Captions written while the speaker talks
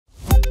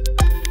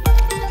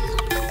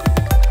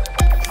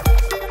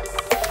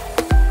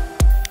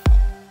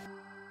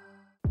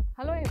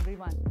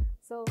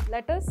So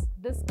let us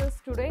discuss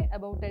today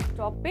about a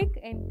topic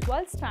in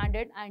 12th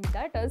standard, and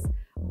that is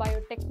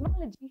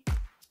biotechnology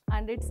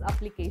and its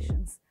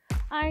applications.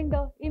 And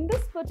in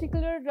this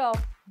particular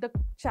the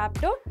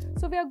chapter,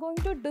 so we are going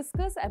to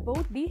discuss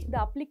about the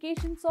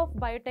applications of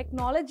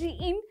biotechnology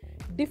in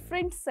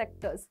different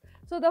sectors.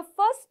 So the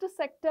first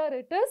sector,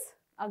 it is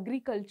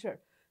agriculture.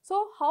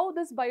 So how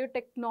this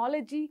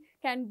biotechnology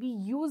can be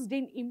used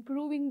in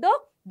improving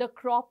the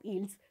crop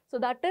yields. So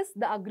that is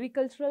the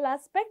agricultural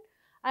aspect,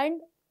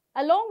 and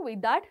along with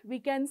that we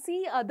can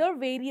see other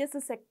various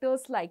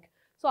sectors like,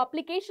 so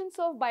applications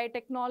of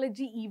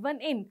biotechnology even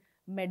in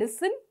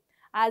medicine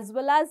as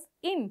well as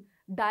in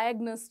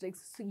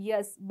diagnostics. So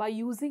yes, by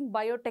using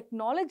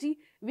biotechnology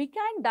we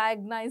can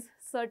diagnose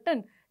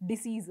certain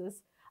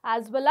diseases,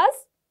 as well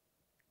as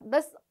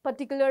this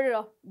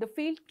particular the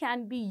field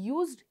can be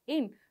used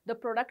in the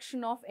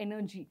production of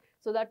energy.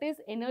 So that is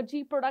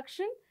energy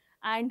production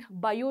and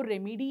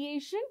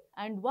bioremediation,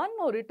 and one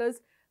more, it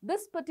is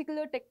this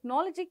particular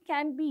technology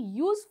can be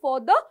used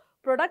for the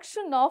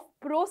production of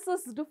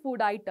processed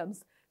food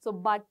items. So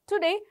but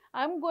today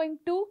I am going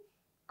to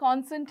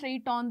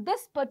concentrate on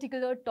this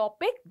particular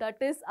topic, that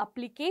is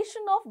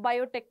application of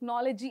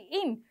biotechnology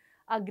in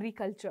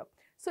agriculture.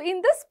 So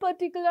in this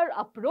particular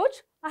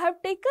approach, I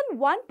have taken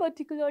one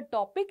particular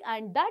topic,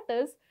 and that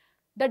is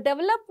the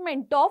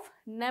development of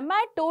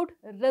nematode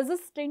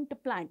resistant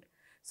plant.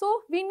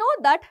 So we know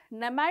that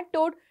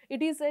nematode,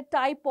 it is a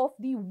type of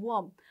the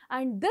worm,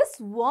 and this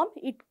worm,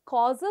 it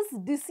causes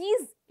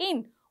disease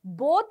in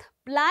both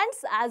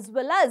plants as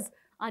well as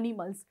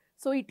animals.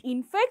 So it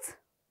infects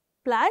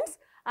plants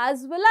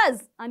as well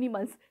as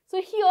animals.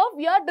 So here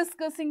we are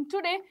discussing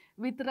today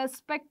with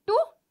respect to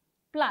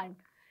plant.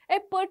 A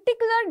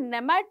particular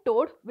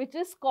nematode which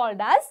is called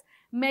as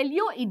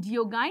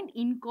Melioideogyn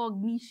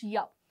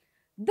incognitia.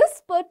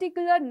 This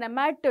particular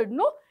nematode,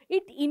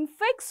 it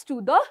infects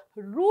to the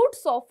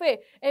roots of a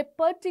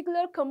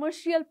particular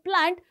commercial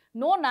plant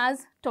known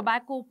as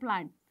tobacco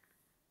plant.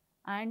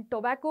 And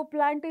tobacco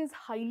plant is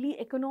highly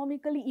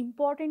economically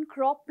important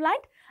crop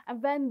plant,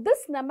 and when this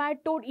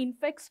nematode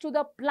infects to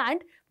the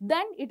plant,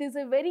 then it is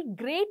a very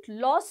great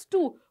loss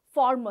to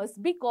farmers,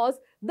 because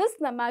this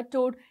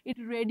nematode, it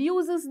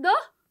reduces the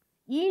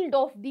yield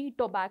of the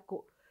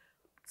tobacco.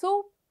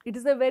 So it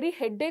is a very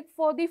headache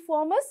for the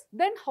farmers.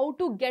 Then how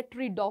to get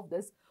rid of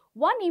this?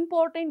 One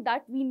important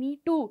that we need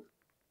to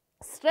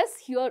stress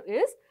here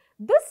is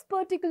this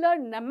particular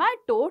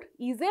nematode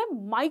is a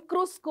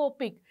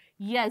microscopic.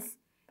 Yes,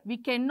 we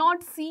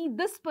cannot see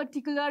this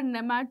particular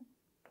nematode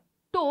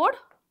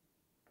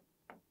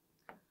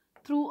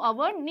through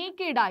our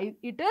naked eye.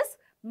 It is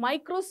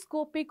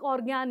microscopic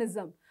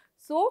organism.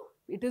 So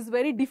it is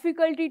very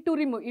difficult to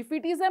remove. If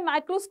it is a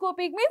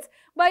macroscopic, means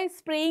by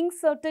spraying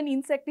certain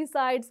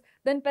insecticides,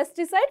 then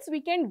pesticides, we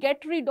can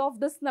get rid of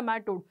this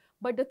nematode.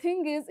 But the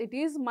thing is, it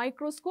is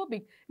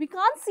microscopic. We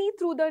can't see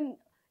through the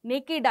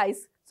naked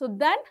eyes. So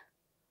then,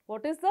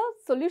 what is the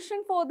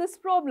solution for this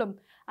problem?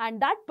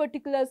 And that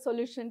particular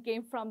solution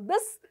came from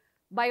this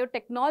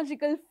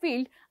biotechnological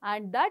field,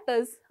 and that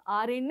is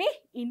RNA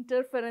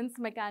interference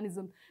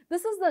mechanism.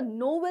 This is the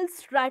novel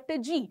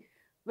strategy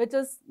which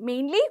is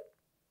mainly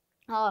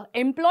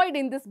employed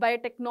in this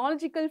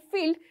biotechnological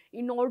field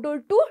in order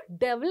to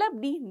develop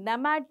the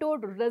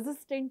nematode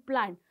resistant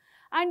plant.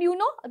 And you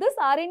know, this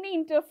RNA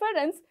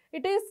interference,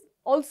 it is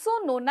also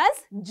known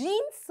as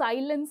gene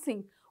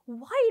silencing.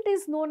 Why it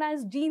is known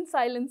as gene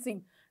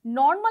silencing?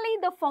 Normally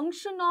the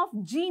function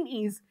of gene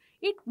is,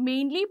 it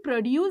mainly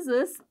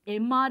produces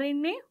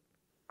mRNA.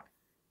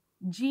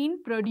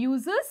 Gene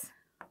produces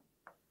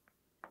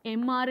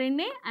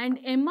mRNA, and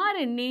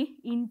mRNA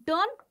in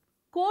turn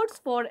codes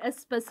for a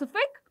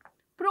specific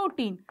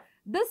protein.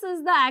 This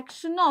is the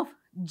action of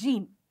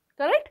gene,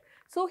 correct?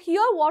 So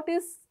here what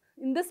is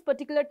in this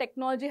particular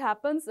technology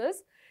happens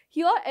is,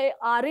 here a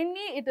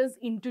RNA, it is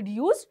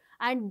introduced,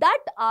 and that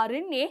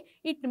RNA,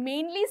 it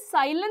mainly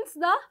silences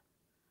the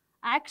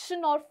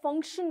action or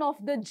function of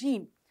the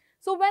gene.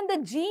 So when the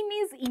gene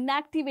is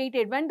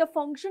inactivated, when the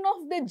function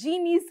of the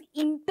gene is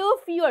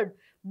interfered,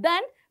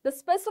 then the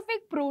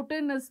specific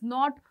protein is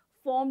not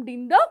formed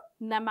in the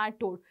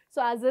nematode.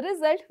 So as a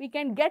result, we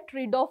can get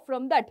rid of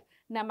from that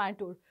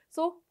nematode.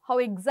 So how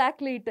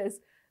exactly it is?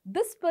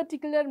 This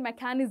particular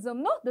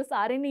mechanism, this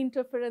RNA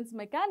interference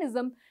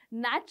mechanism,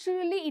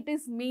 naturally it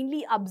is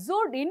mainly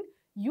absorbed in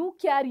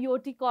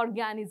eukaryotic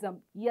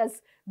organism.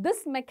 Yes,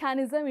 this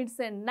mechanism, it's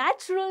a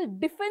natural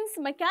defense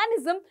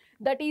mechanism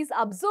that is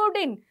absorbed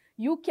in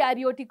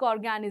eukaryotic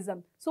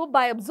organism. So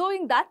by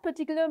observing that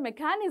particular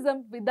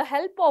mechanism with the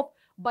help of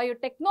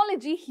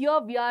biotechnology, here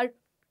we are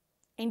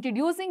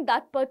introducing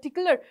that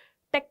particular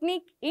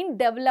technique in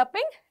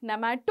developing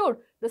nematode,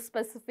 the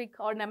specific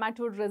or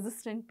nematode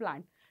resistant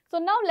plant. So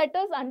now let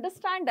us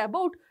understand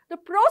about the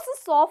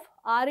process of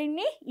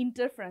RNA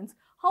interference,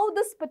 how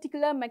this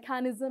particular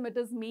mechanism it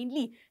is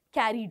mainly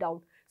carried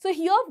out. So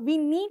here we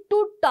need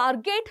to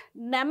target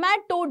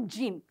nematode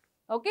gene.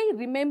 Okay,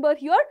 remember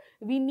here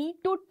we need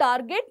to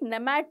target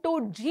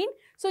nematode gene.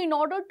 So in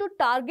order to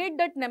target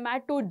that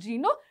nematode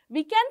gene,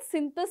 we can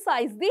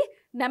synthesize the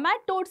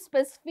nematode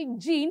specific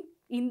gene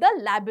in the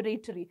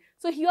laboratory.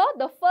 So here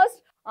the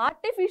first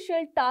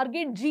artificial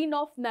target gene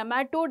of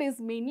nematode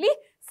is mainly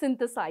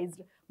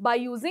synthesized by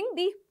using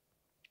the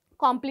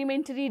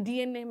complementary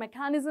DNA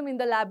mechanism in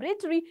the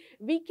laboratory.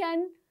 We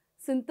can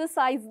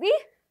synthesize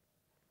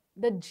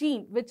the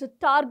gene which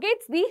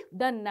targets the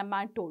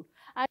nematode,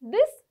 and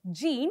this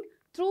gene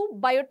through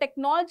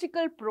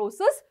biotechnological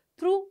process,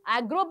 through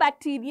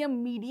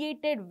agrobacterium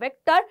mediated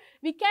vector,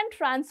 we can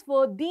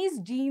transfer these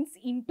genes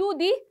into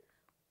the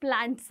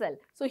plant cell.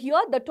 So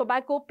here the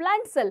tobacco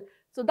plant cell,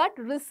 so that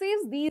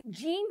receives these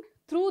gene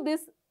through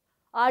this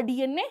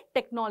rDNA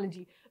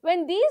technology.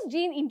 When these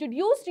gene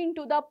introduced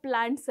into the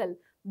plant cell,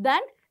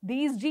 then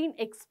these gene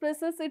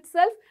expresses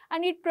itself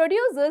and it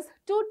produces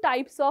two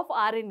types of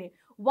RNA.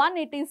 One,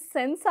 it is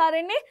sense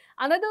RNA,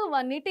 another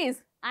one it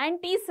is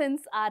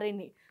antisense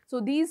RNA. So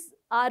these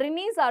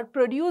RNAs are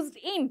produced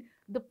in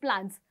the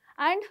plants,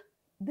 and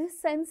this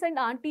sense and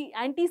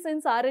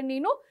antisense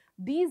RNA,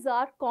 these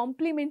are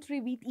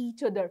complementary with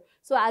each other.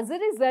 So as a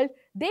result,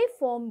 they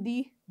form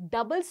the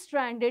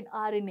double-stranded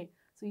RNA.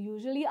 So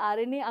usually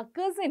RNA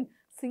occurs in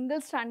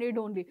single-stranded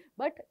only,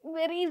 but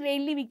very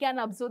rarely we can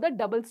observe the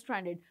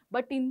double-stranded.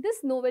 But in this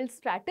novel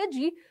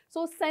strategy,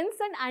 so sense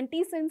and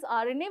antisense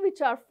RNA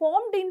which are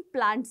formed in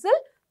plant cell,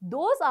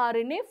 those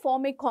RNA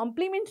form a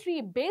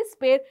complementary base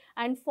pair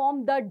and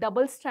form the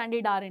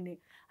double-stranded RNA.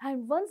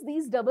 And once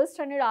these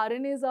double-stranded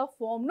RNAs are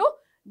formed,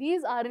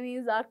 these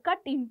RNAs are cut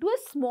into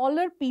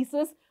smaller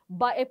pieces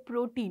by a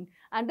protein,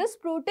 and this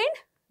protein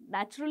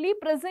naturally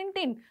present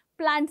in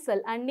plant cell,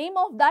 and name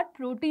of that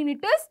protein it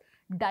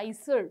is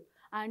dicer.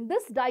 And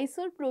this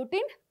dicer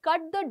protein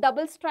cut the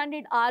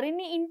double-stranded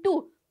RNA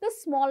into the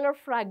smaller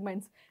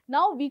fragments.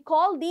 Now we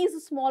call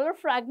these smaller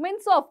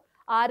fragments of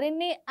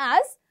RNA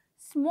as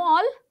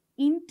small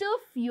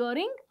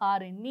interfering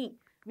RNA.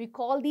 We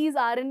call these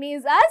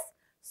RNAs as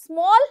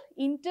small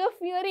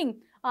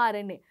interfering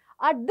RNA.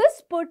 At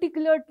this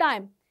particular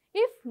time,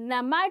 if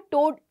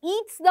nematode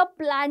eats the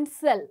plant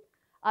cell,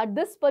 at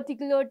this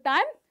particular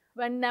time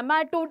when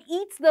nematode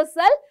eats the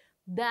cell,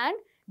 then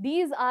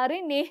these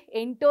RNA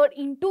enter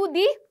into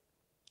the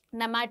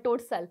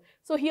nematode cell.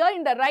 So here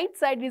in the right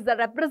side is the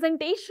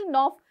representation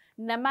of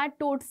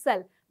nematode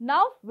cell.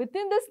 Now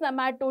within this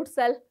nematode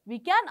cell, we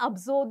can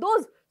observe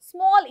those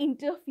small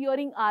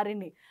interfering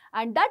RNA,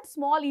 and that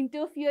small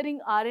interfering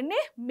RNA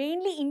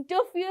mainly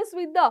interferes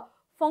with the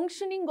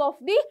functioning of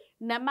the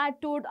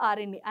nematode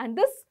RNA, and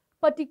this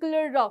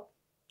particular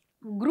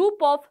group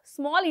of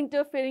small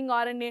interfering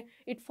RNA,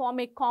 it form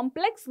a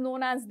complex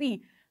known as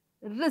the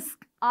RISC,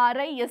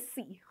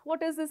 RISC.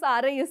 What is this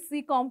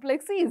RISC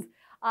complex is?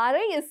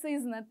 RISC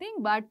is nothing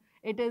but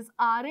it is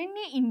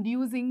RNA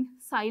inducing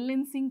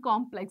silencing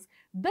complex.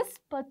 This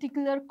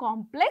particular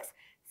complex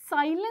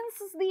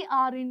silences the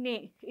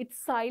RNA. It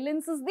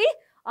silences the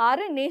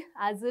RNA.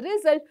 As a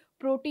result,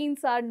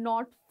 proteins are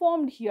not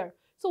formed here.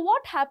 So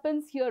what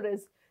happens here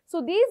is,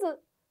 so these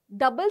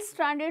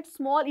double-stranded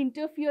small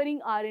interfering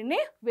RNA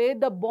where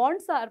the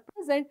bonds are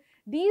present,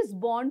 these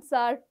bonds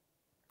are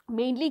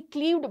mainly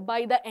cleaved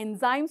by the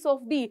enzymes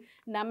of the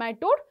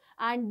nematode,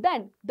 and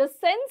then the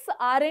sense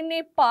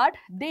RNA part,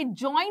 they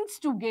joins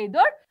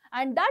together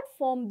and that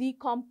form the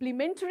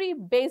complementary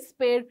base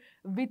pair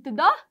with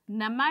the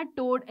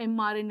nematode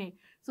mRNA.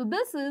 So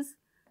this is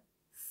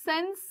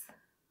sense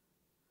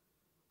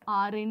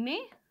RNA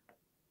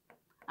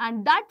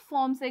and that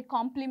forms a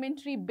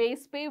complementary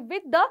base pair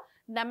with the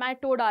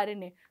nematode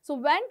RNA. So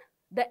when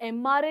the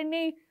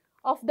mRNA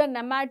of the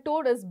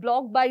nematode is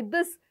blocked by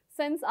this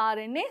sense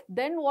RNA,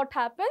 then what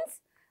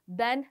happens?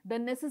 Then the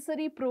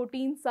necessary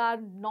proteins are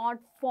not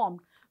formed.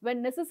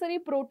 When necessary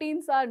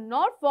proteins are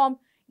not formed,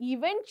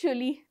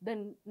 eventually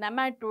the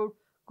nematode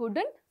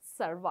couldn't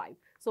survive.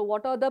 So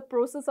what are the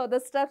process or the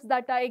steps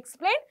that I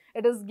explained?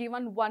 It is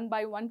given one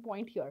by one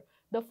point here.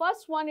 The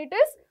first one, it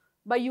is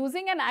by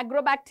using an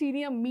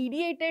agrobacterium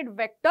mediated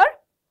vector,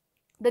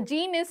 the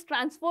gene is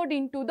transferred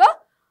into the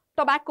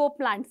tobacco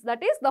plants,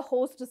 that is the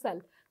host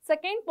cell.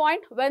 Second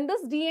point, when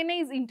this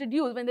DNA is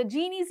introduced, when the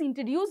gene is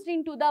introduced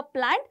into the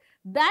plant,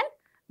 then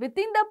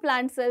within the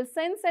plant cell,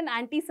 sense and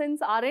antisense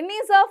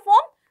RNAs are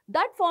formed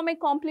that form a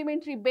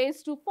complementary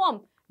base to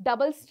form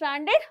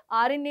double-stranded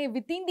RNA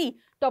within the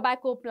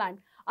tobacco plant.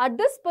 At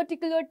this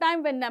particular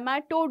time, when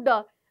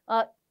nematode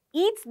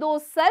eats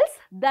those cells,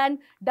 then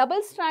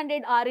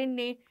double-stranded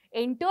RNA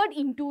entered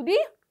into the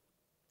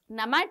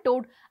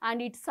nematode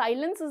and it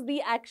silences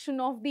the action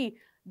of the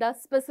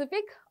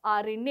specific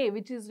RNA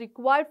which is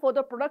required for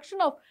the production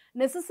of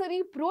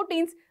necessary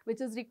proteins which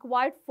is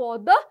required for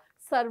the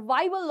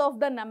survival of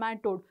the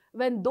nematode.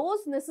 When those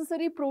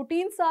necessary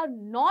proteins are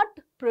not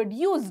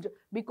produced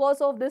because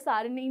of this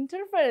RNA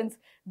interference,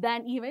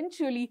 then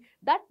eventually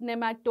that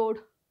nematode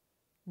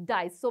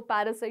dies. So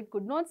parasite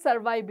could not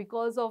survive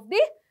because of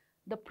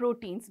the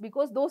proteins,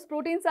 because those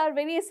proteins are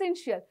very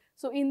essential.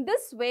 So in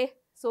this way,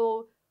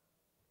 so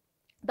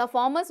the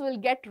farmers will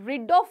get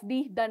rid of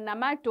the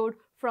nematode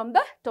from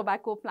the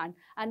tobacco plant,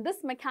 and this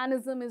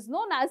mechanism is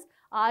known as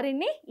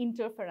RNA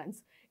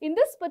interference. In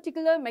this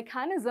particular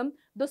mechanism,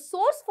 the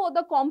source for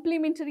the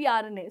complementary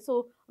RNA,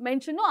 so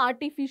mention no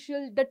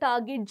artificial, the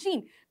target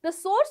gene, the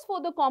source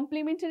for the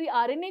complementary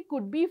RNA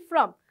could be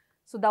from,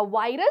 so the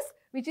virus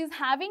which is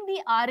having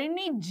the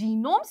RNA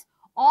genomes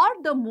or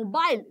the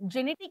mobile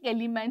genetic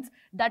elements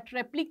that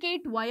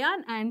replicate via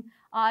an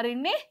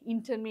RNA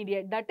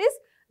intermediate, that is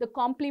the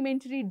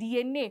complementary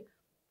DNA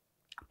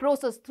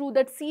process, through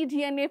that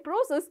cDNA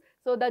process.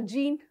 So the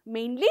gene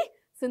mainly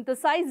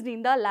synthesized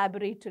in the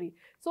laboratory.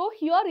 So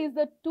here is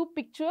the two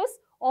pictures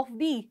of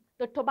the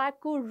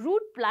tobacco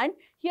root plant.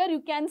 Here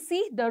you can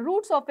see the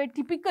roots of a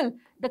typical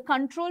the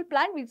control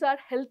plant, which are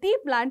healthy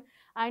plant,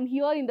 and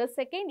here in the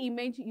second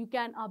image you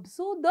can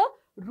observe the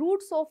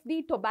roots of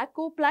the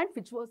tobacco plant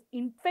which was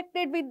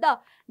infected with the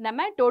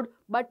nematode,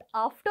 but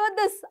after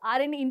this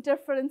RNA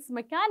interference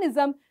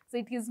mechanism, so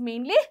it is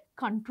mainly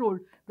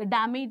controlled. The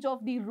damage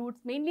of the roots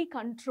mainly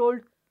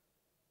controlled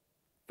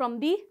from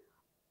the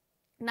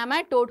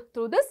nematode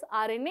through this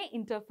RNA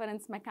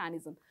interference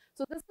mechanism.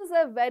 So this is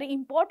a very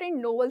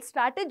important novel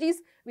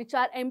strategies which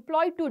are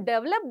employed to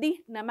develop the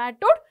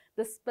nematode,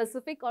 the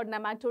specific or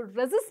nematode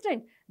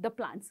resistant the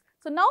plants.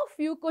 So now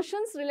few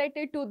questions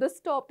related to this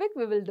topic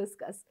we will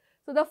discuss.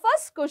 So the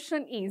first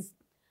question is,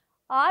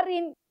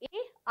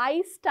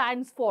 RNAi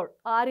stands for,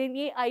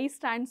 RNAi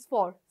stands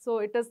for, so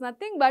it is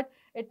nothing but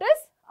it is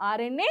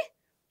RNA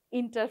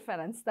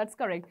interference, that's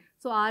correct.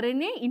 So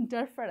RNA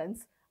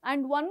interference.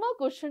 And one more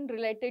question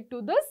related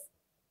to this.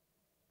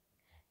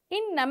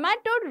 In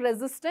nematode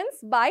resistance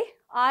by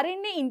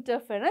RNA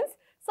interference,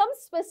 some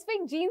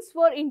specific genes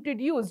were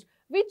introduced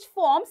which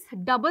forms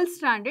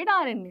double-stranded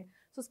RNA.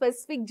 So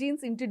specific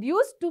genes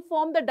introduced to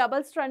form the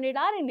double-stranded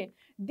RNA.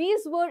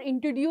 These were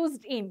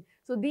introduced in,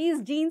 so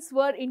these genes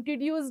were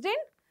introduced in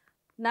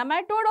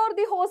nematode or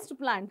the host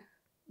plant?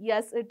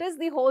 Yes, it is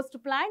the host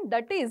plant,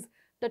 that is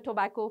the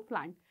tobacco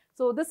plant.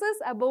 So this is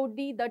about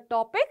the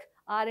topic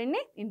RNA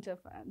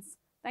interference.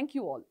 Thank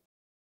you all.